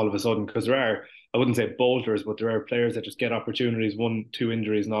province all of a sudden? Because there are, I wouldn't say bolters, but there are players that just get opportunities, 1-2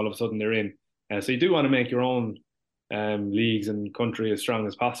 injuries, and all of a sudden they're in. So you do want to make your own leagues and country as strong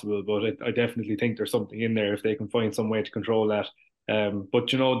as possible, but I definitely think there's something in there if they can find some way to control that. But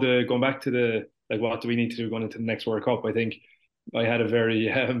going back to what do we need to do going into the next World Cup? I think I had a very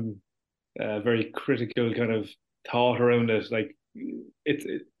very critical kind of thought around it. Like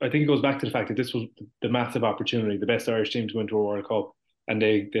I think it goes back to the fact that this was the massive opportunity, the best Irish team to go into a World Cup, and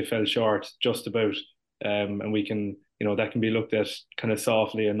they fell short just about. And we can, that can be looked at kind of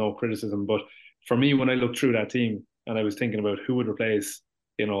softly and no criticism. But for me, when I looked through that team and I was thinking about who would replace,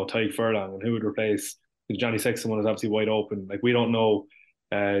 Tadhg Furlong and who would replace Johnny Sexton, one is obviously wide open. Like, we don't know.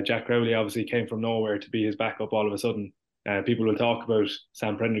 Jack Crowley obviously came from nowhere to be his backup all of a sudden. People will talk about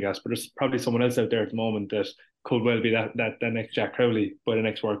Sam Prendergast, but there's probably someone else out there at the moment that could well be that next Jack Crowley by the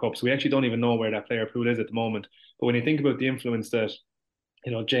next World Cup. So we actually don't even know where that player pool is at the moment. But when you think about the influence that,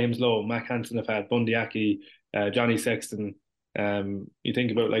 James Lowe, Mac Hansen have had, Bundy Aki, Johnny Sexton, you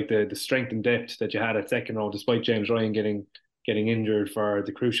think about like the strength and depth that you had at second row, despite James Ryan getting injured for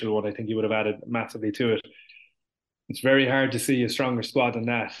the crucial one. I think he would have added massively to it. It's very hard to see a stronger squad than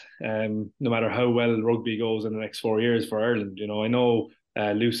that, no matter how well rugby goes in the next 4 years for Ireland. I know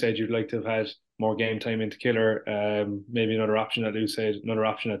Lou said you'd like to have had more game time into Killer, maybe another option at Lou said, another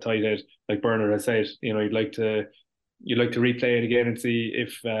option at tight head, like Bernard has said. You'd like to replay it again and see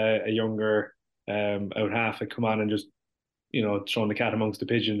if a younger out half had come on and just throwing the cat amongst the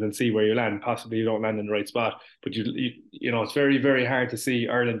pigeons and see where you land. Possibly you don't land in the right spot, but it's very, very hard to see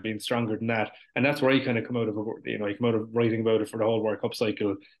Ireland being stronger than that. And that's where you kind of come out of, you come out of writing about it for the whole World Cup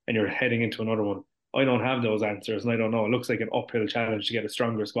cycle, and you're heading into another one. I don't have those answers, and I don't know. It looks like an uphill challenge to get a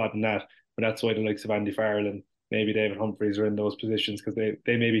stronger squad than that. But that's why the likes of Andy Farrell and maybe David Humphreys are in those positions, because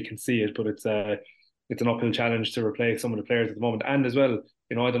they maybe can see it, but it's an uphill challenge to replace some of the players at the moment. And as well,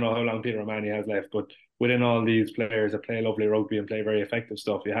 I don't know how long Peter O'Mahony has left, but within all these players that play lovely rugby and play very effective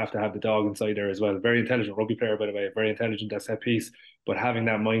stuff, you have to have the dog inside there as well. Very intelligent rugby player, by the way, very intelligent at set piece, but having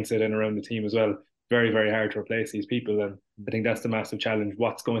that mindset in around the team as well, very, very hard to replace these people. And I think that's the massive challenge.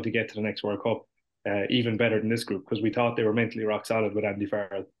 What's going to get to the next World Cup even better than this group? Because we thought they were mentally rock solid with Andy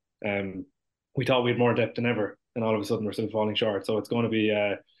Farrell. We thought we had more depth than ever, and all of a sudden we're still falling short. So it's going to be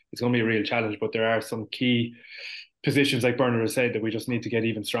a real challenge. But there are some key positions, like Bernard has said, that we just need to get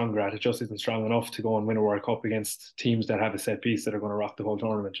even stronger at. It just isn't strong enough to go and win a World Cup against teams that have a set piece that are going to rock the whole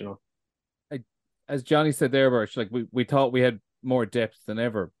tournament. As Jonny said there, Birch, like we thought we had more depth than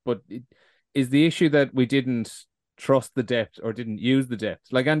ever, but is the issue that we didn't trust the depth or didn't use the depth?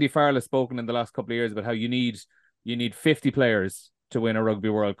 Like Andy Farrell has spoken in the last couple of years about how you need 50 players to win a Rugby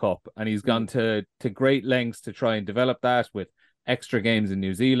World Cup, and he's gone to great lengths to try and develop that with extra games in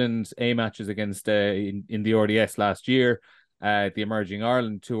New Zealand, A matches against in the RDS last year, the Emerging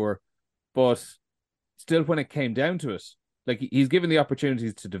Ireland Tour. But still, when it came down to it, like he's given the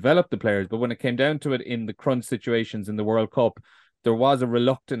opportunities to develop the players, but when it came down to it in the crunch situations in the World Cup, there was a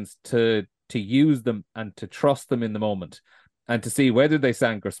reluctance to use them and to trust them in the moment and to see whether they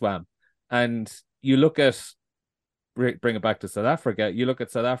sank or swam. And you look at, bring it back to South Africa, you look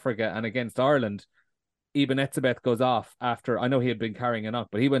at South Africa and against Ireland, Eben Etzebeth goes off after, I know he had been carrying a knock,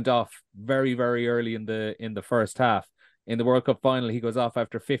 but he went off very, very early in the first half. In the World Cup final, he goes off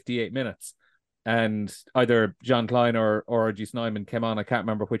after 58 minutes. And either John Klein or R.G. Snyman came on. I can't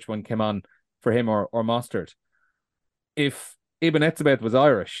remember which one came on for him or Mostert. If Eben Etzebeth was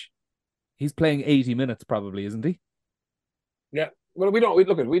Irish, he's playing 80 minutes probably, isn't he? Yeah. Well, we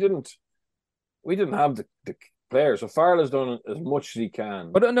didn't have the players. So Farrell has done as much as he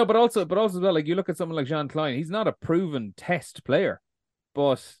can. But no, but also as well, like you look at someone like Jean Klein, he's not a proven test player,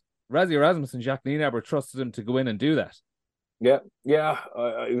 but Rassie Erasmus and Jacques Nienaber trusted him to go in and do that. Yeah,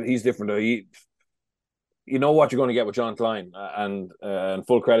 he's different. You know what you're going to get with John Klein, and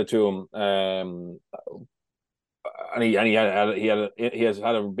full credit to him. And he has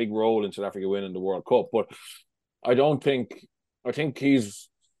had a big role in South Africa winning the World Cup. But I think he's.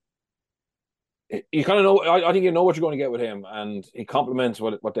 You kind of know. I think you know what you're going to get with him, and he complements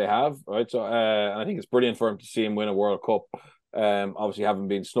what they have, right? So, and I think it's brilliant for him to see him win a World Cup. Obviously, having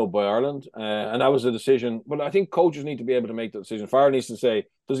been snubbed by Ireland, and that was a decision. But I think coaches need to be able to make the decision. Farrell needs to say,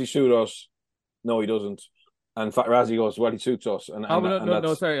 "Does he suit us? No, he doesn't." And Rassie goes, "Well, he suits us."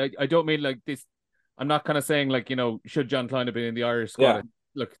 No, sorry, I don't mean like this. I'm not kind of saying like, should John Klein have been in the Irish squad? Yeah.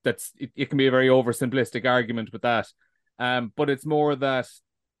 Look, it can be a very oversimplistic argument with that. But it's more that,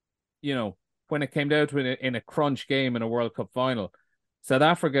 when it came down to it in a crunch game in a World Cup final, South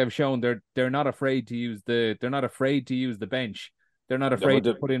Africa have shown they're not afraid to use the bench. They're not afraid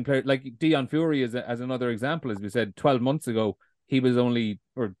to put in players like Dion Fury as another example. As we said, 12 months ago, he was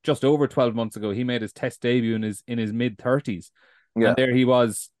or just over 12 months ago, he made his test debut in his mid-30s. Yeah. And there he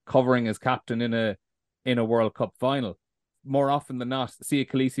was covering as captain in a World Cup final. More often than not, Sia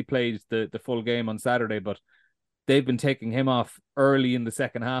Khaleesi played the full game on Saturday, but they've been taking him off early in the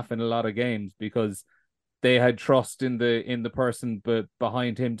second half in a lot of games because they had trust in the person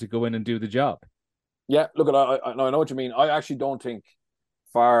behind him to go in and do the job. Yeah, look, I know what you mean. I actually don't think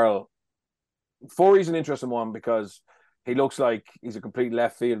Farrell. Furey's an interesting one because he looks like he's a complete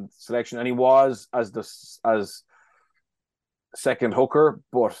left field selection, and he was as second hooker,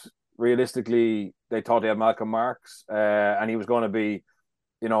 but realistically, they thought they had Malcolm Marks, and he was going to be,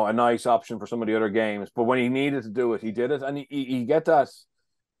 a nice option for some of the other games. But when he needed to do it, he did it, and he get that,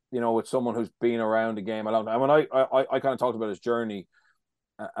 with someone who's been around the game a long time. When I kind of talked about his journey,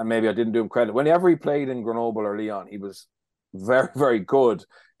 and maybe I didn't do him credit. Whenever he played in Grenoble or Lyon, he was very, very good.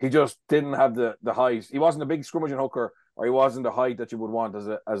 He just didn't have the height. He wasn't a big scrummaging hooker, or he wasn't the height that you would want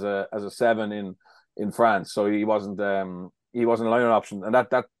as a seven in France. So he wasn't a line option, and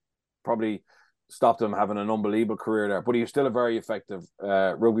that probably stopped him having an unbelievable career there. But he was still a very effective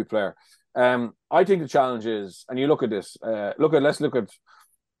rugby player. I think the challenge is, and you look at this. Let's look at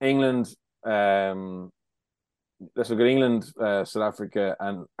England. Let's look at England, South Africa,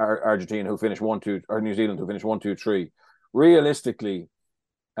 and Argentina, who finished 1-2, or New Zealand, who finished 1-2-3. Realistically,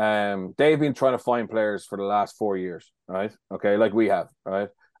 they've been trying to find players for the last 4 years, right? Okay, like we have, right?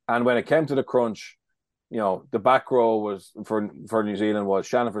 And when it came to the crunch, the back row was for New Zealand was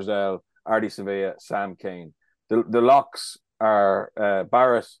Shannon Frizzell, Artie Sevilla, Sam Kane. The locks are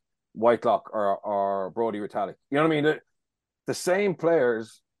Barrett, Whitelock, or Brodie Retallick. You know what I mean? The same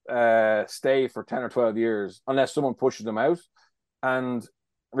players stay for 10 or 12 years unless someone pushes them out. And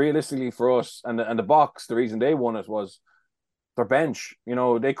realistically for us and the Boks, the reason they won it was their bench. You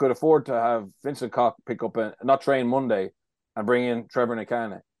know, they could afford to have Vincent Koch pick up and not train Monday and bring in Trevor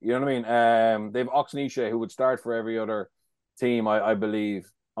Nakane. You know what I mean? They have Oxenishé, who would start for every other team, I believe,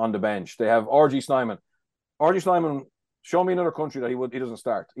 on the bench. They have RG Snyman. RG Snyman, show me another country that he doesn't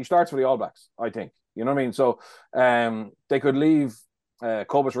start. He starts for the All Blacks, I think. You know what I mean? So they could leave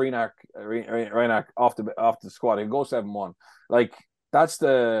Cobus Reinach off the squad. He could go 7-1. Like, that's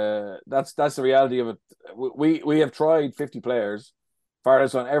the reality of it. We have tried 50 players.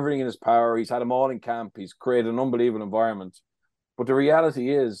 Farah's done everything in his power. He's had them all in camp. He's created an unbelievable environment. But the reality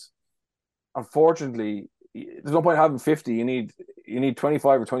is, unfortunately, there's no point having 50. You need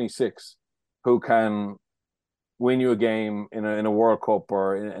 25 or 26 who can win you a game in a World Cup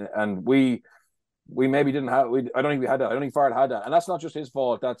and we maybe didn't have. I don't think we had that. I don't think Farah had that, and that's not just his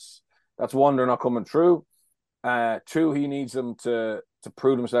fault. That's one, they're not coming through. Two, he needs them to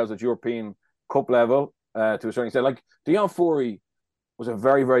prove themselves at European Cup level to a certain extent. Like Dion Fourie was a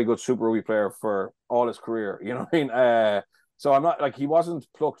very, very good Super Rugby player for all his career. You know what I mean? So I'm not like, he wasn't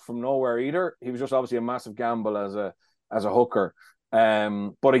plucked from nowhere either. He was just obviously a massive gamble as a hooker.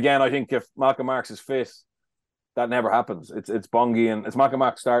 But again, I think if Malcolm Marx is fit, that never happens. It's Bongi and it's Malcolm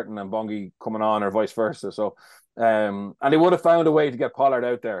Marx starting and Bongi coming on, or vice versa. So and they would have found a way to get Pollard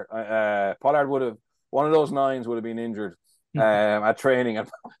out there. Pollard would have, one of those nines would have been injured at training, and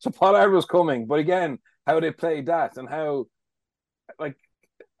so Pollard was coming. But again, how they played that and how, like,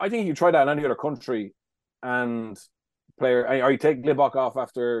 I think you try that in any other country and player, or you take Libok off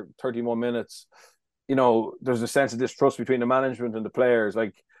after 31 minutes, you know, there's a sense of distrust between the management and the players.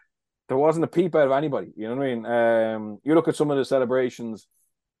 Like, there wasn't a peep out of anybody. You know what I mean? You look at some of the celebrations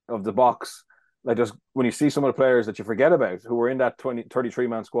of the Boks, like, just when you see some of the players that you forget about who were in that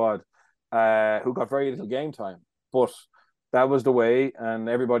 33-man squad, who got very little game time, but that was the way, and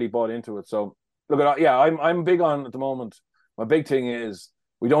everybody bought into it. So look at, yeah, I'm big on at the moment. My big thing is,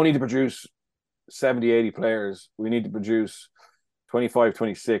 we don't need to produce 70, 80 players. We need to produce 25,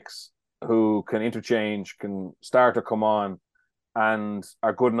 26 who can interchange, can start or come on, and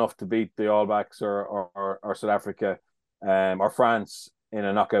are good enough to beat the All Blacks or South Africa or France in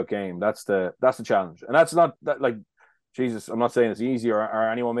a knockout game. That's the challenge. And that's not that, like, Jesus, I'm not saying it's easy or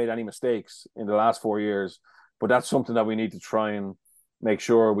anyone made any mistakes in the last 4 years, but that's something that we need to try and make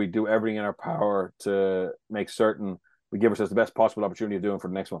sure we do everything in our power to make certain we give ourselves the best possible opportunity of doing for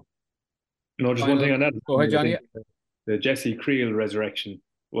the next one. No, just one thing on that. Go ahead, Jonny. The Jesse Creel resurrection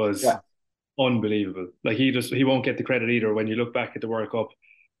was unbelievable. Like, he won't get the credit either. When you look back at the World Cup,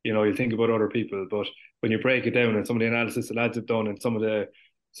 you know, you think about other people, but when you break it down and some of the analysis the lads have done and some of the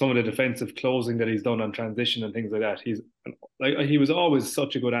defensive closing that he's done on transition and things like that, he was always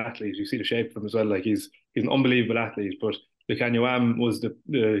such a good athlete. You see the shape of him as well. Like, he's an unbelievable athlete. But Lukhanyo was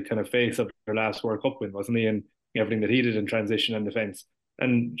the kind of face of their last World Cup win, wasn't he? And everything that he did in transition and defence.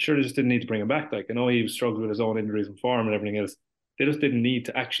 And sure, they just didn't need to bring him back. Like, I know he struggled with his own injuries and form and everything else. They just didn't need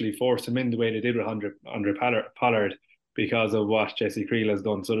to actually force him in the way they did with Andre Pollard because of what Jesse Creel has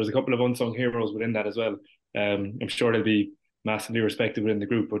done. So there's a couple of unsung heroes within that as well. I'm sure they'll be massively respected within the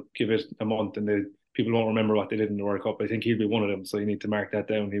group, but give it a month and people won't remember what they did in the World Cup. I think he'll be one of them, so you need to mark that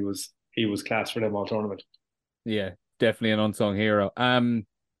down. He was class for them all tournament. Yeah, definitely an unsung hero.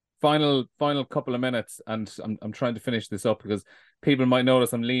 Final couple of minutes, and I'm trying to finish this up because people might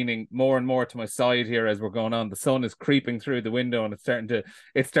notice I'm leaning more and more to my side here as we're going on. The sun is creeping through the window and it's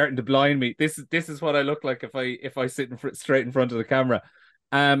starting to blind me. This is what I look like if I sit straight in front of the camera.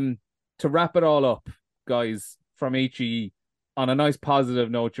 To wrap it all up, guys, from HE, on a nice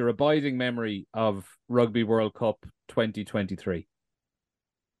positive note, your abiding memory of Rugby World Cup 2023.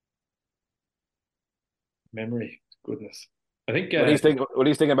 Memory, goodness. I think what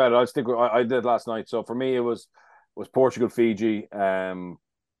he's thinking about it. I did last night. So for me, it was Portugal, Fiji.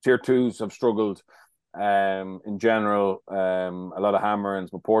 Tier twos have struggled in general. A lot of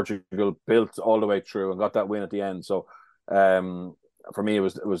hammerings, but Portugal built all the way through and got that win at the end. So for me, it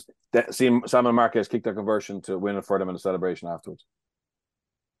was seeing Samuel Marquez kick that conversion to win it for them in the celebration afterwards.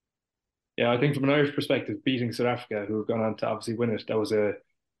 Yeah, I think from an Irish perspective, beating South Africa, who have gone on to obviously win it, that was a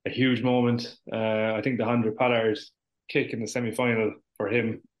huge moment. I think the Andre Pollard kick in the semi-final for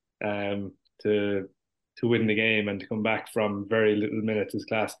him to win the game and to come back from very little minutes is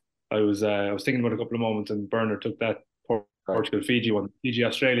class. I was thinking about a couple of moments, and Bernard took that Portugal Fiji one, Fiji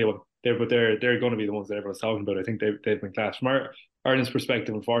Australia one. They're going to be the ones that everyone's talking about. I think they've been class. From Ireland's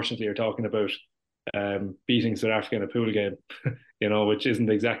perspective, unfortunately, you're talking about beating South Africa in a pool game, you know, which isn't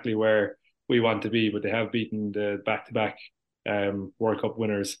exactly where we want to be. But they have beaten the back-to-back World Cup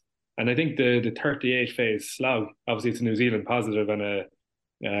winners. And I think the 38 phase slog, obviously it's a New Zealand positive and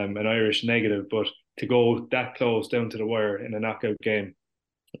an Irish negative, but to go that close down to the wire in a knockout game,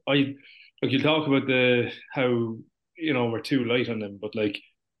 you talk about how we're too light on them, but like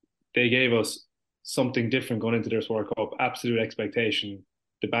they gave us something different going into this World Cup. Absolute expectation.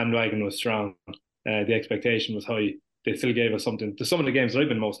 The bandwagon was strong. The expectation was high. They still gave us something. To some of the games that I've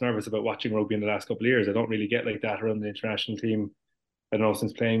been most nervous about watching rugby in the last couple of years, I don't really get like that around the international team. I don't know,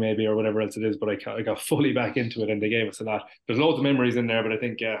 since playing maybe or whatever else it is, but I got fully back into it and they gave us a lot. There's loads of memories in there, but I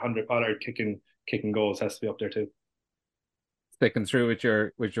think Andre Pollard kicking goals has to be up there too. Sticking through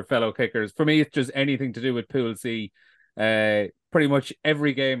with your fellow kickers. For me, it's just anything to do with Pool C. Pretty much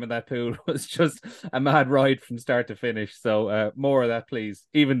every game in that pool was just a mad ride from start to finish. So more of that, please.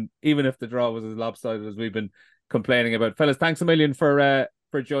 Even if the draw was as lopsided as we've been complaining about. Fellas, thanks a million for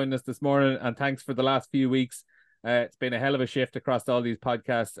joining us this morning, and thanks for the last few weeks. It's been a hell of a shift across all these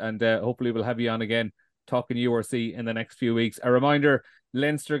podcasts, and hopefully we'll have you on again talking URC in the next few weeks. A reminder,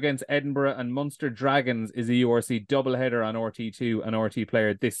 Leinster against Edinburgh and Munster Dragons is a URC doubleheader on RT2 and RT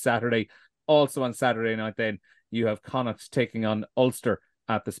Player this Saturday. Also on Saturday night then, you have Connacht taking on Ulster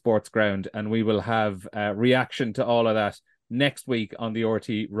at the Sports Ground, and we will have a reaction to all of that next week on the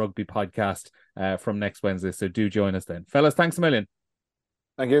RT Rugby podcast from next Wednesday. So do join us then. Fellas, thanks a million.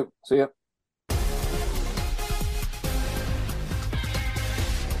 Thank you. See ya.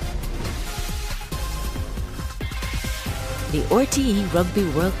 The RTE Rugby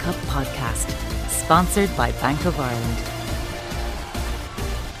World Cup podcast, sponsored by Bank of Ireland.